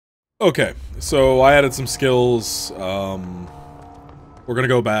Okay, so I added some skills. We're gonna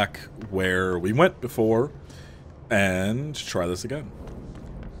go back where we went before and try this again.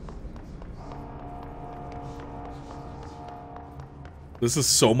 This is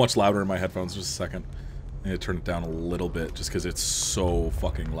so much louder in my headphones. Just a second. I need to turn it down a little bit just because it's so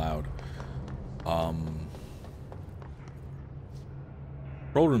fucking loud.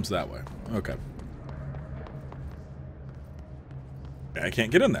 Control room's that way. Okay. I can't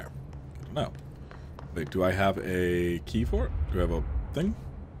get in there. No. Wait, do I have a key for it? Do I have a thing?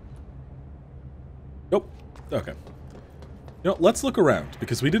 Nope. Okay. You know, let's look around,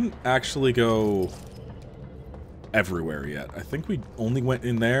 because we didn't actually go everywhere yet. I think we only went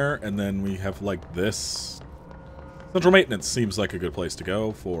in there, and then we have, like, this. Central maintenance seems like a good place to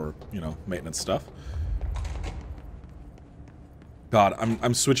go for, you know, maintenance stuff. God,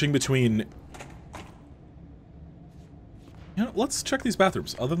 I'm switching between... You know, let's check these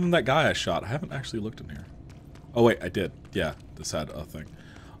bathrooms. Other than that guy I shot, I haven't actually looked in here. Oh wait, I did. Yeah, this had a thing.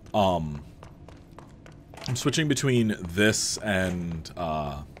 I'm switching between this and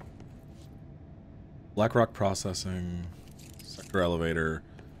Blackrock processing, sector elevator,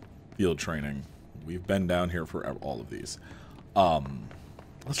 field training. We've been down here for all of these.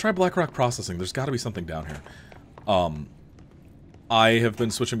 Let's try Blackrock processing. There's got to be something down here. I have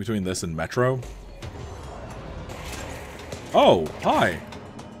been switching between this and Metro. Oh, hi.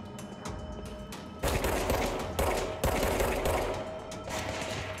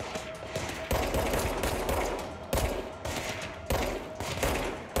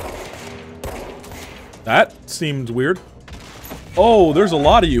 That seemed weird. Oh, there's a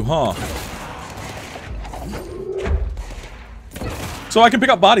lot of you, huh? So I can pick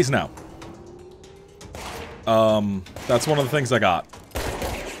up bodies now. That's one of the things I got.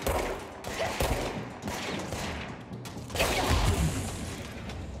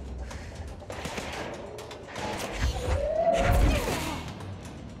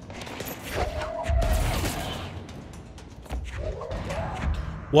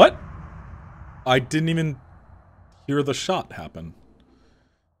 What? I didn't even hear the shot happen.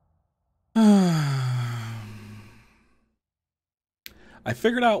 I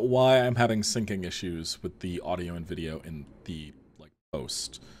figured out why I'm having syncing issues with the audio and video in the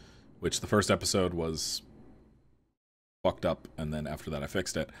post, which the first episode was fucked up, and then after that I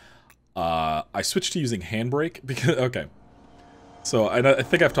fixed it. I switched to using Handbrake because okay. So I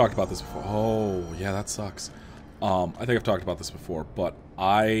think I've talked about this before. Oh yeah, that sucks. I think I've talked about this before, but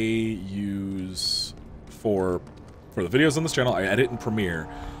I use for the videos on this channel, I edit in Premiere,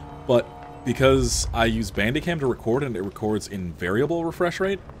 but because I use Bandicam to record and it records in variable refresh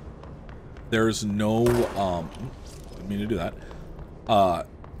rate, there's no, didn't mean to do that.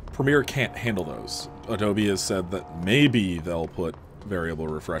 Premiere can't handle those. Adobe has said that maybe they'll put variable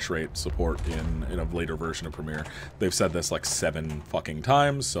refresh rate support in a later version of Premiere. They've said this like 7 fucking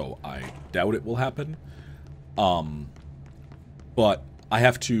times, so I doubt it will happen. But I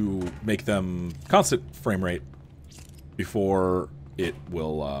have to make them constant frame rate before it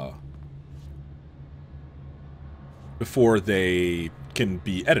will, before they can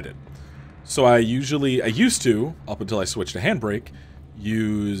be edited. So I used to, up until I switched to Handbrake,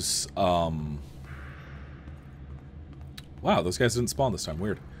 use, wow, those guys didn't spawn this time,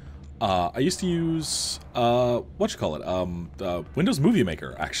 weird. I used to use, Windows Movie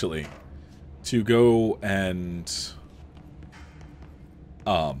Maker, actually, to go and,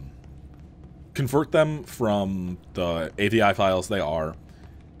 convert them from the AVI files they are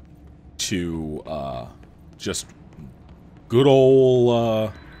to, just good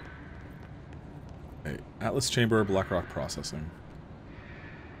old, Atlas Chamber, Blackrock processing.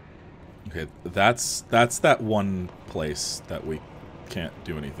 Okay, that's that one place that we can't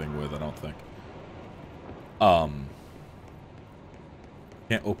do anything with, I don't think.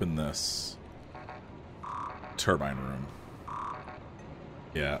 Can't open this. Turbine room.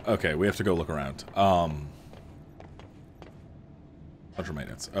 Yeah, okay, we have to go look around. Central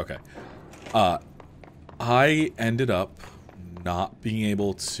maintenance, okay. I ended up not being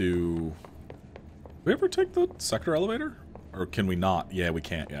able to... Did we ever take the sector elevator? Or can we not? Yeah, we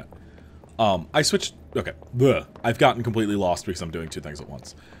can't yet. I switched... Okay. Blech. I've gotten completely lost because I'm doing 2 things at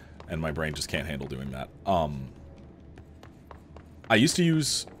once. And my brain just can't handle doing that. I used to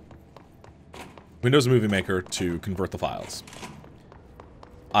use Windows Movie Maker to convert the files.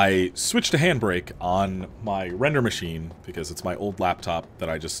 I switched to Handbrake on my render machine because it's my old laptop that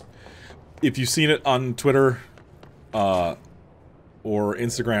I just... If you've seen it on Twitter or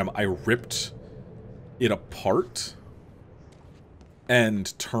Instagram, I ripped it apart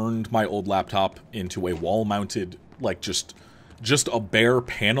and turned my old laptop into a wall-mounted, like, just just a bare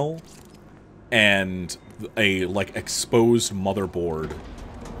panel and a, like, exposed motherboard.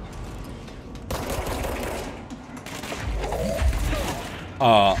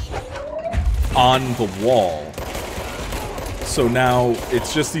 On the wall. So now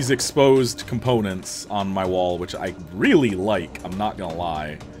it's just these exposed components on my wall, which I really like, I'm not gonna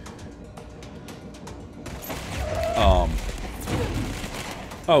lie.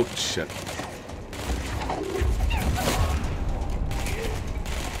 Oh, shit.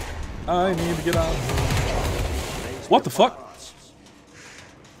 I need to get out of here. What the fuck?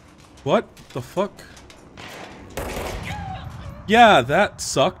 What the fuck? Yeah, that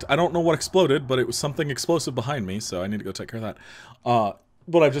sucked. I don't know what exploded, but it was something explosive behind me, so I need to go take care of that.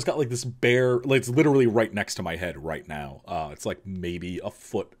 But I've just got, like, this bare... Like, it's literally right next to my head right now. It's, like, maybe 1.5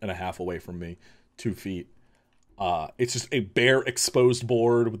 feet away from me. 2 feet. It's just a bare exposed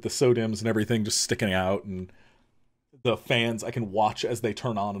board with the SODIMMs and everything just sticking out, and the fans, I can watch as they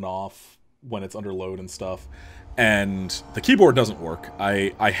turn on and off when it's under load and stuff. And the keyboard doesn't work.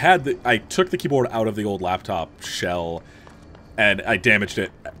 I took the keyboard out of the old laptop shell, and I damaged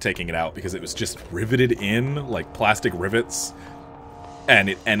it taking it out because it was just riveted in, like plastic rivets, and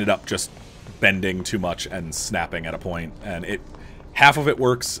it ended up just bending too much and snapping at a point, and half of it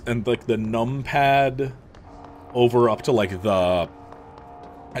works, and like the numpad over up to like the,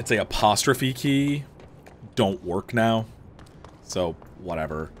 I'd say, apostrophe key don't work now, so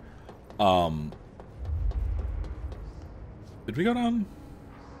whatever. Did we go down?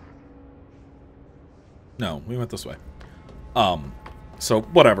 No, we went this way. So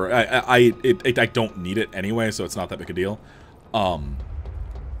whatever. I don't need it anyway, so it's not that big a deal.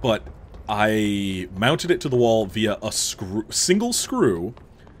 But I mounted it to the wall via a single screw.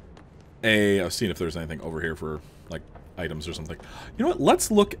 I was seeing if there's anything over here for like items or something. You know what? Let's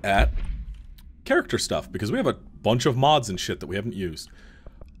look at character stuff, because we have a bunch of mods and shit that we haven't used.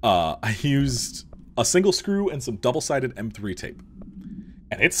 I used a single screw and some double-sided M3 tape,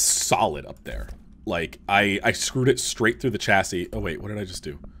 and it's solid up there. Like, I screwed it straight through the chassis. Oh wait, what did I just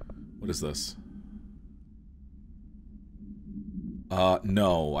do? What is this?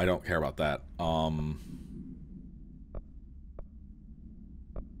 No, I don't care about that.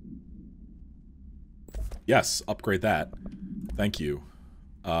 Yes, upgrade that. Thank you.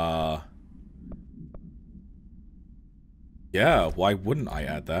 Yeah, why wouldn't I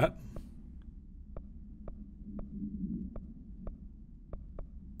add that?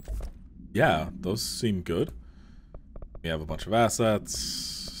 Yeah, those seem good. We have a bunch of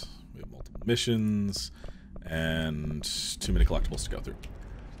assets, we have multiple missions, and too many collectibles to go through.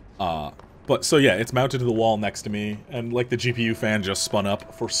 But so yeah, it's mounted to the wall next to me, and like the GPU fan just spun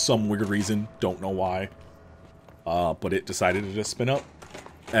up for some weird reason, don't know why. But it decided to just spin up.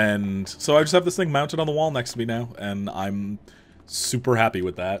 And so I just have this thing mounted on the wall next to me now, and I'm super happy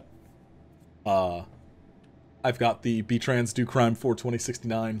with that. I've got the B-Trans Do Crime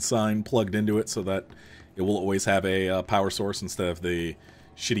 42069 sign plugged into it so that it will always have a power source instead of the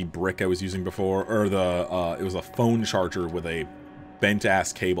shitty brick I was using before, or the it was a phone charger with a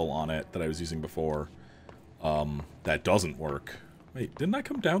bent-ass cable on it that I was using before. That doesn't work. Wait, didn't I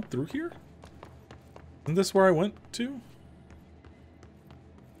come down through here? Isn't this where I went to?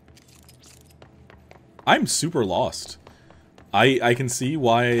 I'm super lost. I can see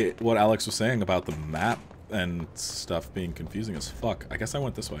what Alex was saying about the map and stuff being confusing as fuck. I guess I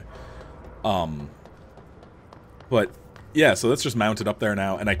went this way. But yeah, so that's just mounted up there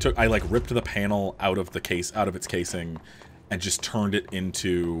now, and I like ripped the panel out of its casing and just turned it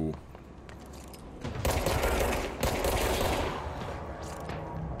into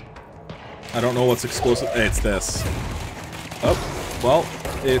I don't know what's explosive. It's this. Oh, well,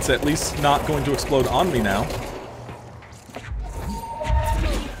 it's at least not going to explode on me now.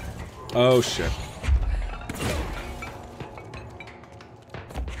 Oh, shit.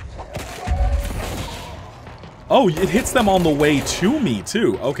 Oh, it hits them on the way to me,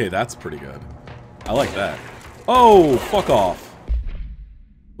 too. Okay, that's pretty good. I like that. Oh, fuck off.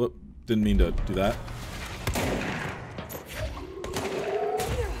 Whoop, didn't mean to do that.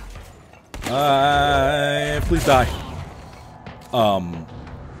 Please die.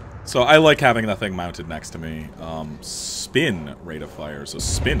 So I like having that thing mounted next to me. Spin rate of fire. So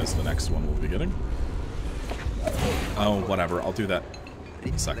spin is the next one we'll be getting. Oh, whatever. I'll do that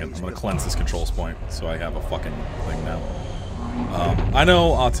in a second. I'm gonna cleanse this controls point so I have a fucking thing now. I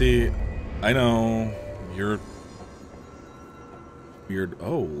know, Ati. I know. You're weird.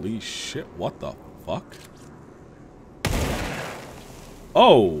 Holy shit. What the fuck?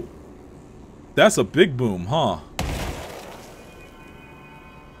 Oh! That's a big boom, huh?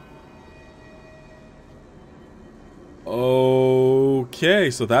 Oh.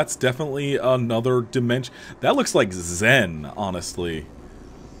 Okay, so that's definitely another dimension. That looks like Zen, honestly.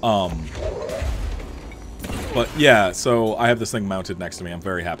 But yeah, so I have this thing mounted next to me. I'm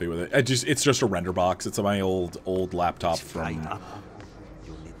very happy with it. It's just a render box. It's my old laptop from.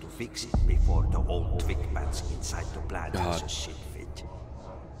 You need to fix it before the old twig bats inside the plant has a shit fit.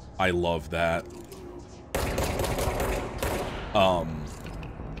 I love that.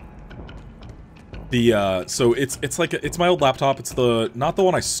 So it's my old laptop. It's not the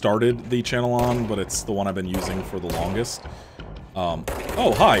one I started the channel on, but it's the one I've been using for the longest.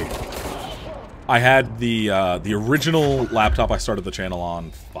 Oh, hi. I had the original laptop I started the channel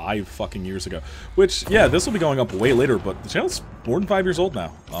on 5 fucking years ago. Which, yeah, this will be going up way later, but the channel's more than 5 years old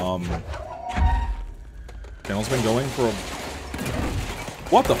now. Channel's been going for a...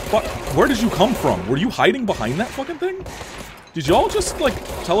 What the fuck? Where did you come from? Were you hiding behind that fucking thing? Did y'all just, like,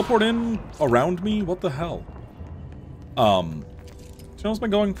 teleport in around me? What the hell? Channel's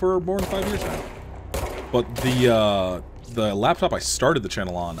been going for more than 5 years now. But the laptop I started the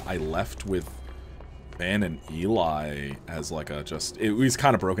channel on, I left with Van and Eli as, like, it was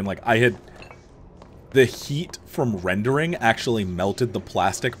kind of broken. Like, the heat from rendering actually melted the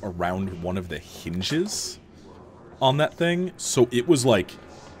plastic around one of the hinges on that thing. So it was, like,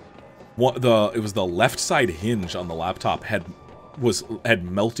 it was the left side hinge on the laptop had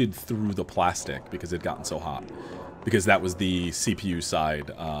melted through the plastic because it had gotten so hot. Because that was the CPU side,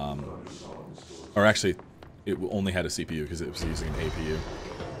 or actually, it only had a CPU because it was using an APU.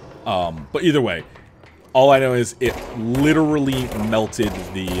 But either way, all I know is it literally melted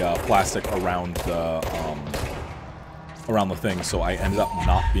the plastic around the thing, so I ended up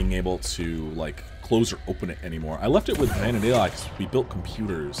not being able to, like, close or open it anymore. I left it with Van and Eli because we built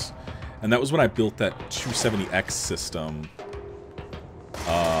computers, and that was when I built that 270X system.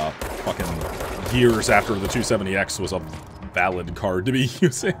 Fucking years after the 270X was a valid card to be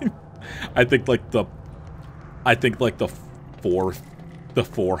using. I think the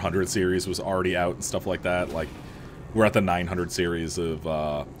 400 series was already out and stuff like that. Like, we're at the 900 series of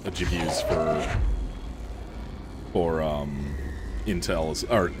GPUs for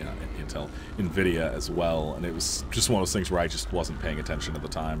Nvidia as well, and it was just one of those things where I just wasn't paying attention at the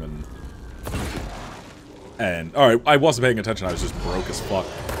time, and alright, I wasn't paying attention, I was just broke as fuck.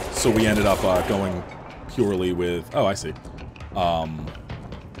 So we ended up going purely with, oh, I see,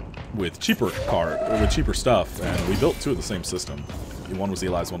 with cheaper stuff, and we built 2 of the same system. One was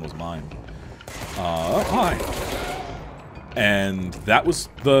Eli's, one was mine. Hi. And that was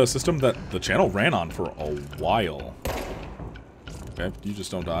the system that the channel ran on for a while. Okay, you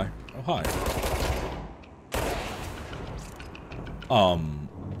just don't die. Oh, hi.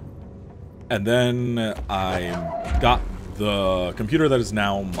 And then I got the computer that is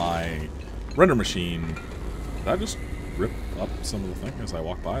now my render machine. Did I just rip up some of the thing as I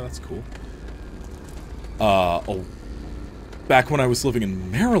walk by? That's cool. Oh, back when I was living in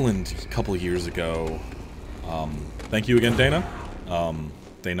Maryland a couple of years ago. Thank you again, Dana.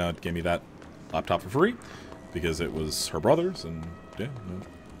 Dana gave me that laptop for free because it was her brother's, and yeah,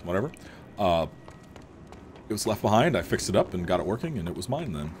 whatever. It was left behind. I fixed it up and got it working, and it was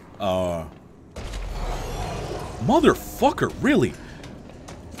mine then. Motherfucker, really?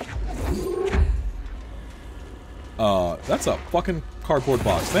 That's a fucking cardboard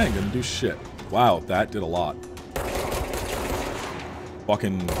box. That ain't gonna do shit. Wow, that did a lot.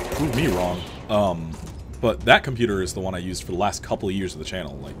 Fucking proved me wrong. But that computer is the one I used for the last couple of years of the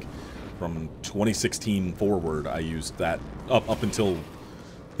channel. Like, from 2016 forward, I used that. Up until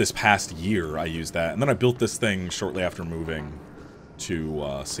this past year, I used that. And then I built this thing shortly after moving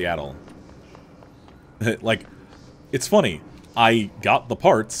to Seattle. Like, it's funny. I got the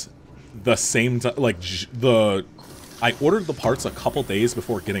parts the same time. Like, I ordered the parts a couple days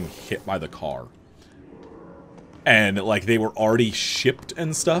before getting hit by the car. And, like, they were already shipped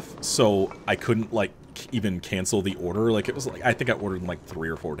and stuff, so I couldn't, like, even cancel the order. Like, it was, like, I think I ordered in, like, 3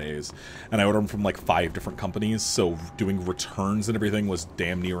 or 4 days. And I ordered them from, like, 5 different companies, so doing returns and everything was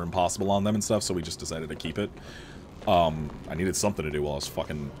damn near impossible on them and stuff, so we just decided to keep it. I needed something to do while I was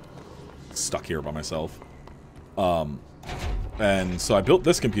fucking stuck here by myself. And so I built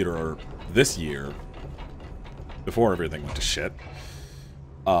this computer this year, before everything went to shit.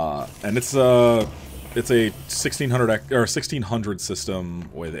 And it's a 1600 system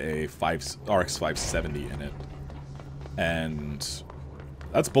with a RX 570 in it, and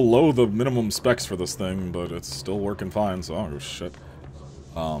that's below the minimum specs for this thing, but it's still working fine. So oh shit.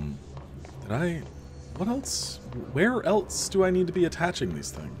 What else? Where else do I need to be attaching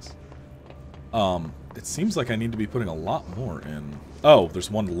these things? It seems like I need to be putting a lot more in. Oh, there's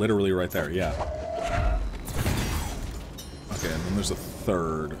one literally right there. Yeah. Okay, and then there's a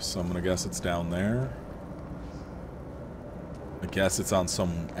 3rd, so I'm gonna guess it's down there. I guess it's on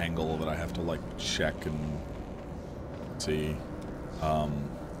some angle that I have to, like, check and see.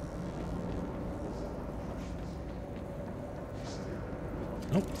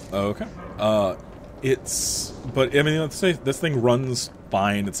 Nope. Okay. But I mean, let's say this thing runs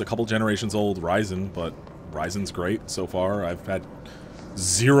fine. It's a couple generations old Ryzen, but Ryzen's great so far. I've had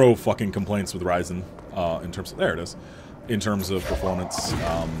 0 fucking complaints with Ryzen, in terms of, there it is, in terms of performance,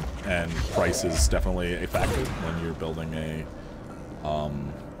 and price is definitely a factor when you're building a,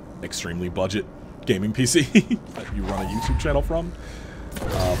 extremely budget gaming PC that you run a YouTube channel from.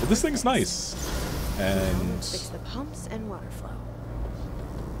 But this thing's nice. And fix the pumps and water flow.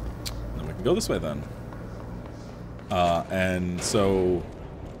 Then we can go this way then. And so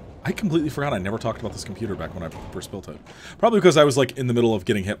I completely forgot I never talked about this computer back when I first built it. Probably because I was like in the middle of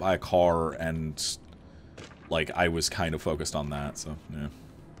getting hit by a car and like I was kind of focused on that, so yeah.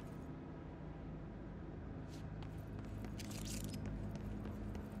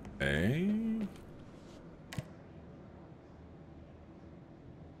 Okay.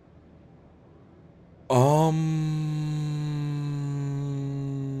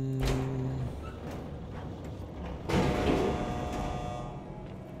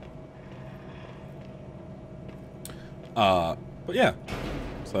 But yeah.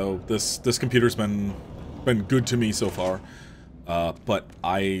 So this computer's been good to me so far. But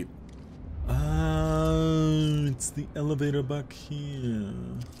it's the elevator back here.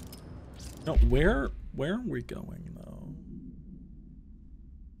 No, where are we going though?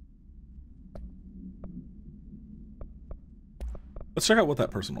 Let's check out what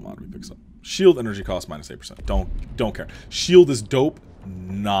that personal mod we picks up. Shield energy cost minus 8%. Don't care. Shield is dope,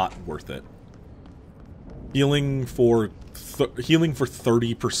 not worth it. Healing for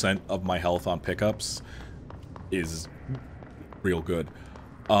 30% of my health on pickups is real good.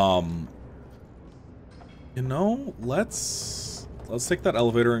 You know, let's take that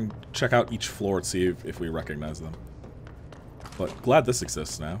elevator and check out each floor and see if we recognize them. But glad this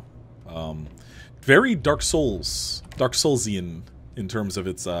exists now. Very Dark Soulsian in terms of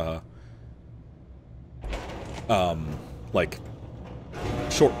its like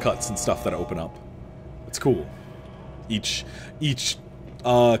shortcuts and stuff that open up. It's cool. Each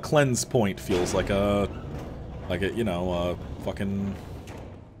cleanse point feels like a you know, fucking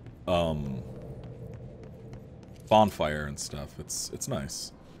bonfire and stuff. It's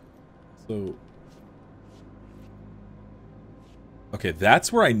nice. So okay,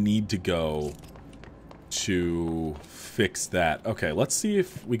 that's where I need to go to fix that. Okay, let's see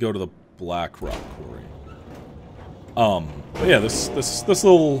if we go to the Black Rock Quarry. But yeah, this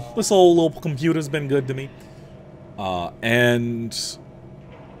little computer's been good to me. And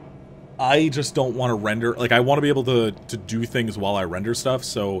I just don't want to render, like I want to be able to do things while I render stuff,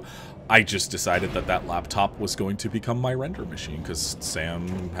 so I just decided that laptop was going to become my render machine, because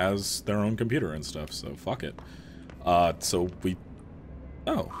Sam has their own computer and stuff, so fuck it. So we...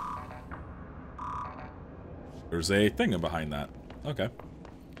 Oh. There's a thing behind that. Okay.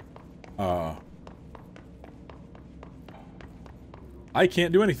 I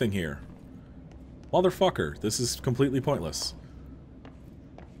can't do anything here. Motherfucker, this is completely pointless.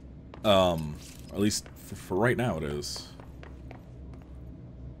 At least for right now it is.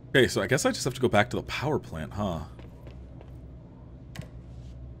 Okay, so I guess I just have to go back to the power plant, huh?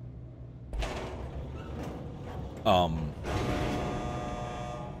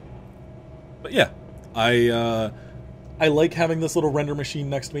 But yeah, I like having this little render machine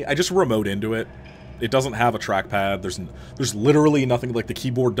next to me. I just remote into it. It doesn't have a trackpad. There's literally nothing, like the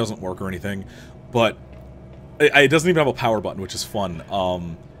keyboard doesn't work or anything, but it doesn't even have a power button, which is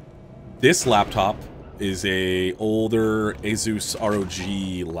fun. This laptop is a older Asus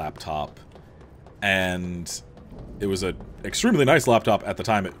ROG laptop, and it was a extremely nice laptop at the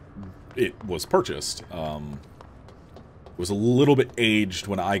time it was purchased. It was a little bit aged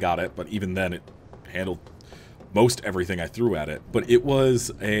when I got it, but even then it handled most everything I threw at it. But it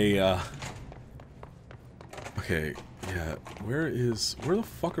was a okay, yeah, where the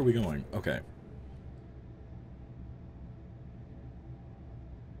fuck are we going? Okay.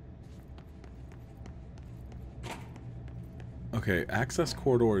 Okay, access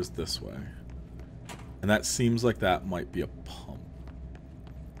corridor is this way. And that seems like that might be a pump.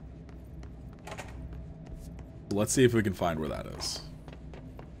 Let's see if we can find where that is.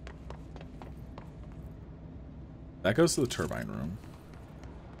 That goes to the turbine room.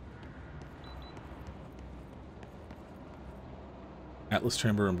 Atlas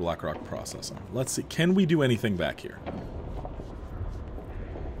chamber and Blackrock processing. Let's see, can we do anything back here?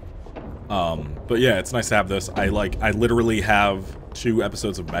 But yeah, it's nice to have this. I literally have 2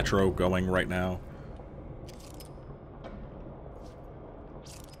 episodes of Metro going right now.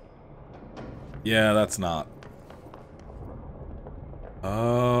 Yeah, that's not.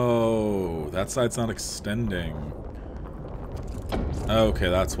 Oh, that side's not extending. Okay,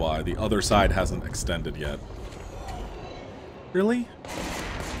 that's why. The other side hasn't extended yet. Really?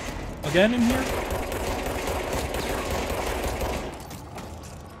 Again in here?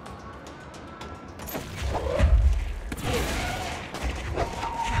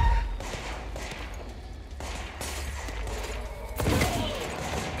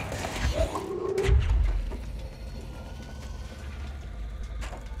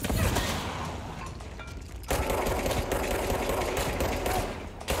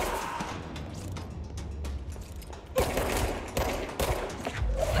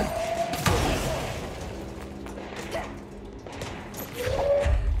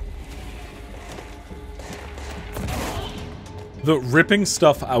 The ripping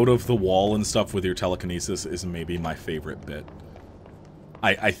stuff out of the wall and stuff with your telekinesis is maybe my favorite bit.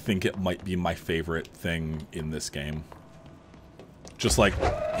 I think it might be my favorite thing in this game. Just like...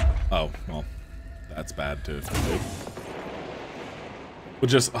 Oh, well, that's bad too. But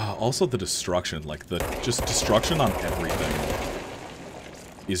just, also the destruction, like just destruction on everything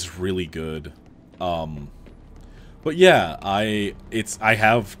is really good. But yeah, I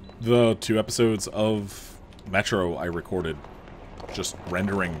have the 2 episodes of Metro I recorded just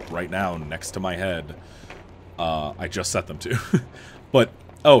rendering right now next to my head. I just set them to. But,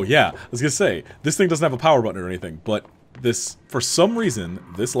 oh yeah, I was gonna say, this thing doesn't have a power button or anything, but this, for some reason,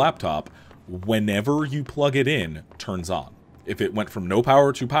 this laptop, whenever you plug it in, turns on. If it went from no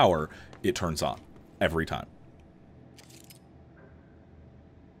power to power, it turns on. Every time.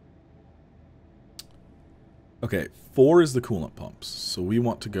 Okay, 4 is the coolant pumps, so we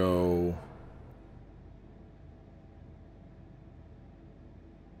want to go...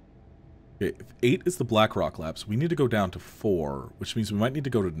 Okay, if 8 is the Blackrock Labs, we need to go down to 4, which means we might need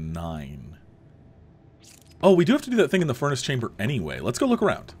to go to 9. Oh, we do have to do that thing in the furnace chamber anyway. Let's go look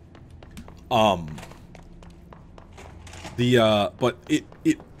around. But it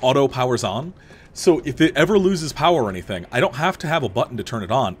auto powers on. So if it ever loses power or anything, I don't have to have a button to turn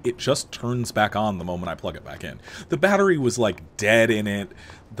it on. It just turns back on the moment I plug it back in. The battery was, like, dead in it.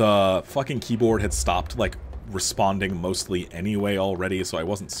 The fucking keyboard had stopped, like, responding mostly anyway already, so I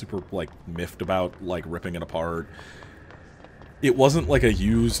wasn't super, like, miffed about, like, ripping it apart. It wasn't, like, a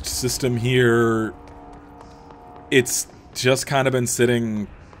used system here. It's just kind of been sitting,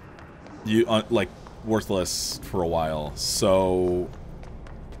 like, worthless for a while, so...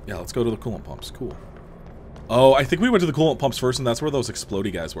 Yeah, let's go to the coolant pumps. Cool. Oh, I think we went to the coolant pumps first, and that's where those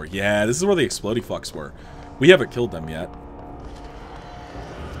explodey guys were. Yeah, this is where the explodey fucks were. We haven't killed them yet.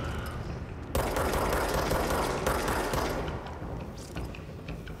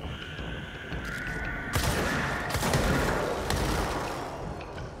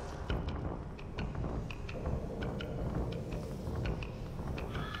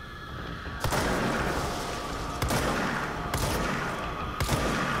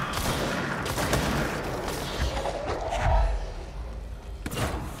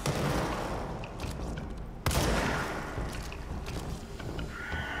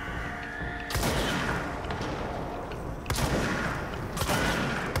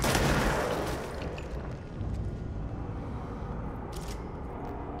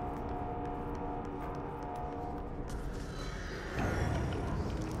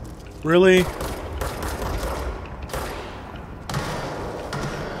 Really?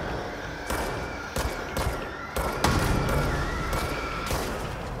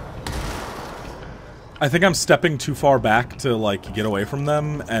 I think I'm stepping too far back to, like, get away from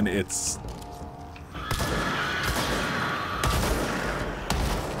them, and it's...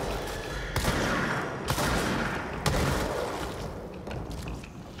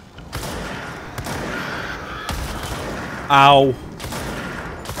 Ow.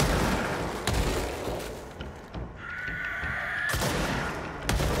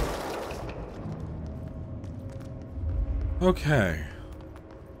 Okay.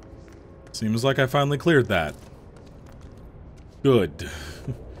 Seems like I finally cleared that. Good.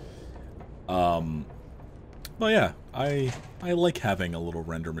 Well, yeah, I like having a little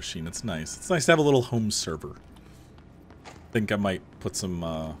render machine. It's nice. It's nice to have a little home server. Think I might put some,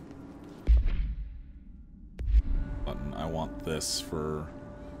 button. I want this for...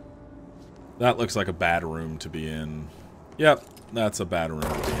 That looks like a bad room to be in. Yep, that's a bad room to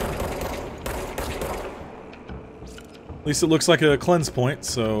be in. At least it looks like a cleanse point,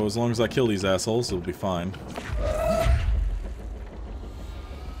 so as long as I kill these assholes, it'll be fine.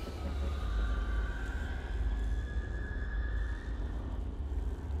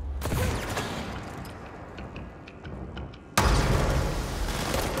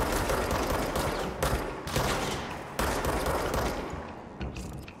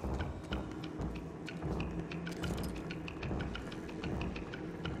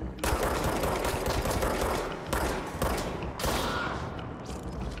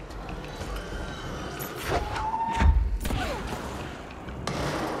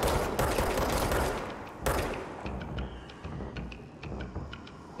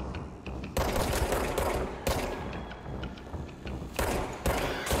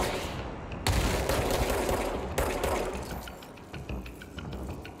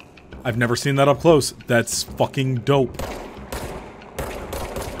 I've never seen that up close. That's fucking dope.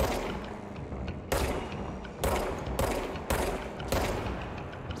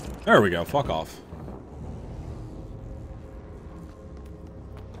 There we go. Fuck off.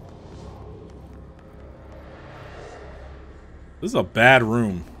 This is a bad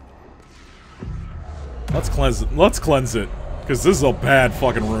room. Let's cleanse it. Let's cleanse it. Because this is a bad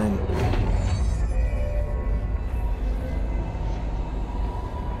fucking room.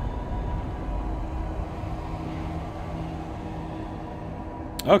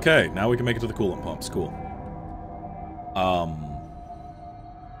 Okay, now we can make it to the coolant pumps. Cool.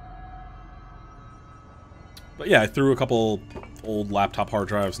 But yeah, I threw a couple old laptop hard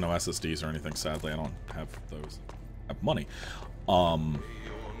drives, no SSDs or anything, sadly. I don't have those. I have money.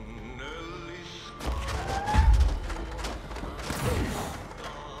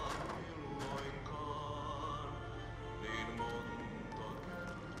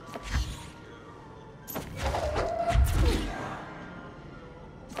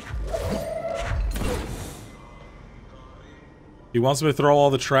 He wants me to throw all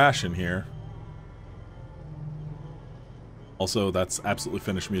the trash in here. Also, that's absolutely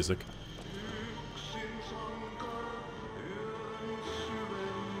finished music.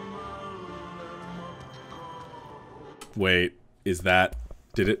 Wait, is that...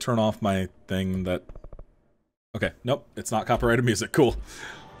 Did it turn off my thing that... Okay, nope, it's not copyrighted music. Cool.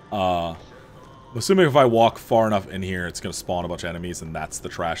 I'm assuming if I walk far enough in here, it's going to spawn a bunch of enemies, and that's the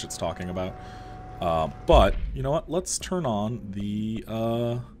trash it's talking about. But, you know what? Let's turn on the,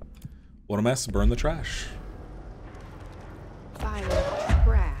 what a mess, burn the trash. Fire,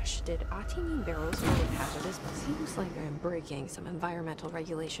 crash. Did Ahti mean barrels really hazardous? Seems like I'm breaking some environmental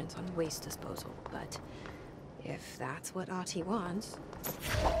regulations on waste disposal, but if that's what Ahti wants,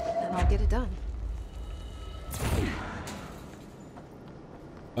 then I'll get it done.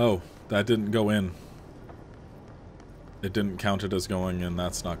 Oh, that didn't go in. It didn't count it as going in,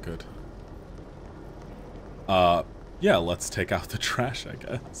 that's not good. Yeah, let's take out the trash, I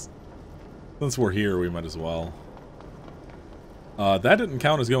guess. Since we're here, we might as well. That didn't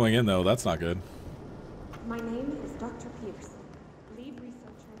count as going in, though. That's not good. My name is Dr. Pierce, lead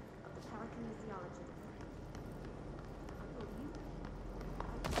researcher of the parakinesiology.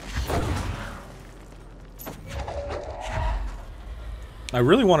 I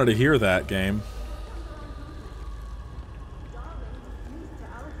really wanted to hear that game. Darwin refused to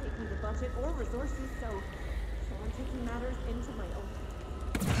allocate me the budget or resources, so I'm taking matters into my own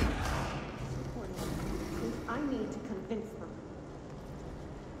hands. Since I need to convince them.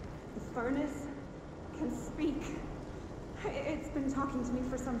 The furnace can speak. It's been talking to me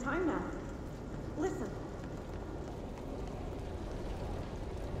for some time now. Listen.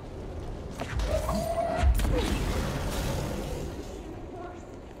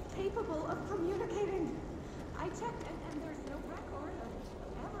 Capable of communicating. I checked and there's no record of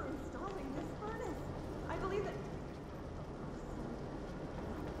ever installing this furnace. I believe that...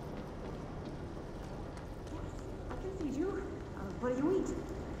 Yes, I can feed you. What do you eat?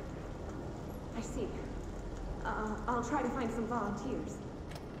 I see. I'll try to find some volunteers.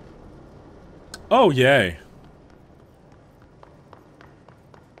 Oh, yay.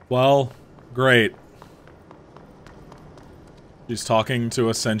 Well, great. She's talking to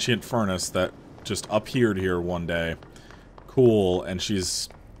a sentient furnace that just appeared here one day. Cool, and she's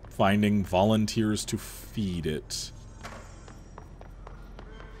finding volunteers to feed it.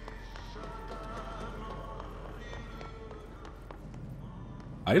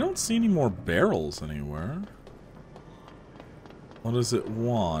 I don't see any more barrels anywhere. What does it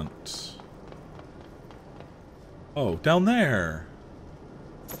want? Oh, down there.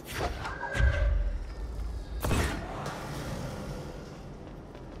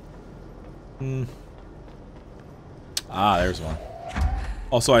 Ah, there's one.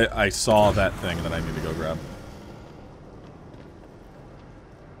 Also, I saw that thing that I need to go grab.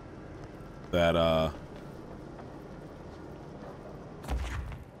 That,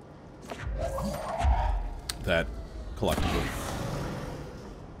 that collectible.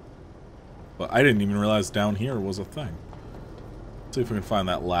 But I didn't even realize down here was a thing. Let's see if we can find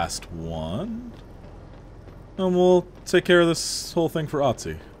that last one. And we'll take care of this whole thing for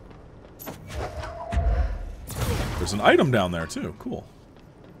Ahti. There's an item down there too. Cool.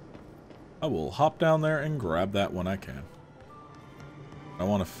 I will hop down there and grab that when I can. I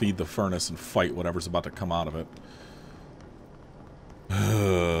want to feed the furnace and fight whatever's about to come out of it.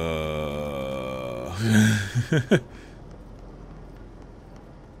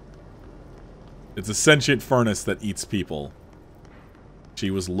 It's a sentient furnace that eats people. She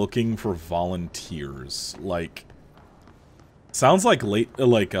was looking for volunteers. Like, Sounds like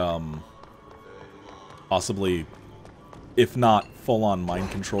possibly, if not full-on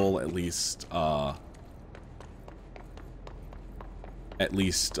mind control, at least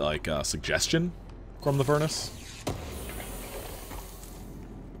like a suggestion from the furnace.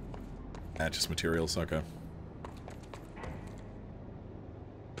 Just materials, okay.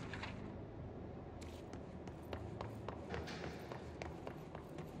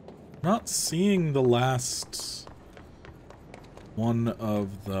 Not seeing the last one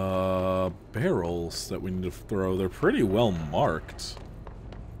of the barrels that we need to throw. They're pretty well marked.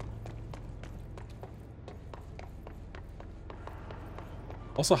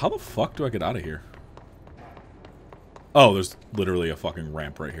 Also, how the fuck do I get out of here? Oh, there's literally a fucking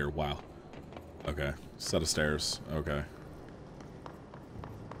ramp right here. Wow. Okay. Set of stairs. Okay.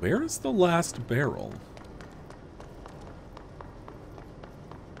 Where is the last barrel?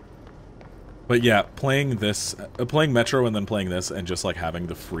 But yeah, playing Metro and then playing this and just like having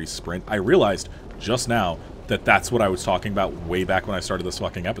the free sprint, I realized just now that that's what I was talking about way back when I started this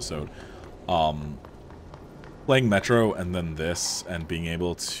fucking episode. Playing Metro and then this and being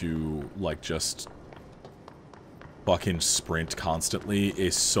able to like just fucking sprint constantly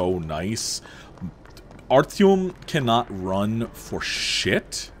is so nice. Artyom cannot run for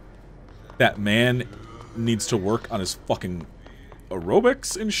shit. That man needs to work on his fucking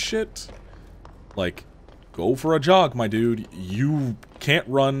aerobics and shit. Like, go for a jog, my dude. You can't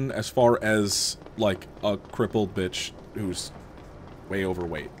run as far as, like, a crippled bitch who's way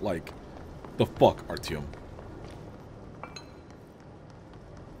overweight. Like, the fuck, Artyom?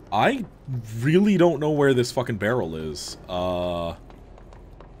 I really don't know where this fucking barrel is.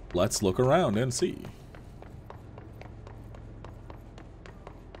 Let's look around and see.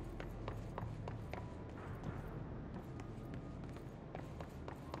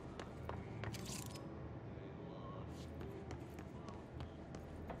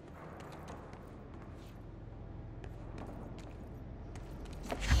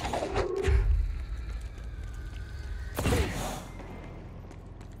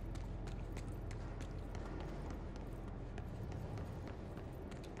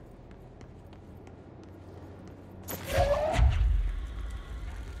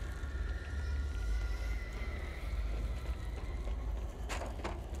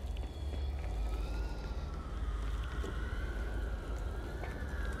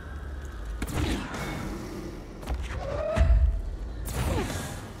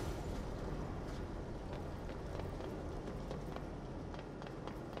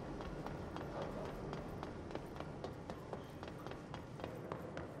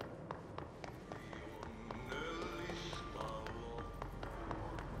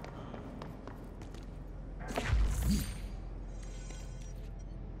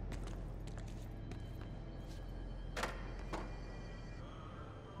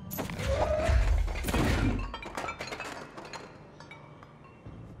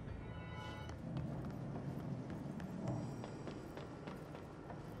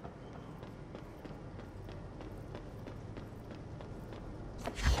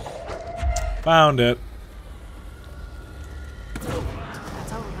 Found it. That's all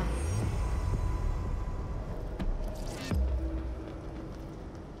of them.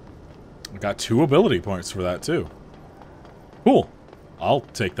 I got 2 ability points for that, too. Cool. I'll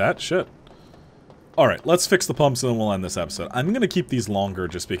take that. Shit. Alright, let's fix the pumps and then we'll end this episode. I'm going to keep these longer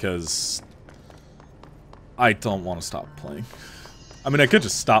just because I don't want to stop playing. I mean, I could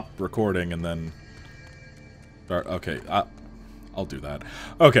just stop recording and then start. Okay, I'll do that.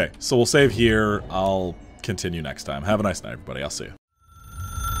 Okay, so we'll save here. I'll continue next time. Have a nice night, everybody. I'll see you.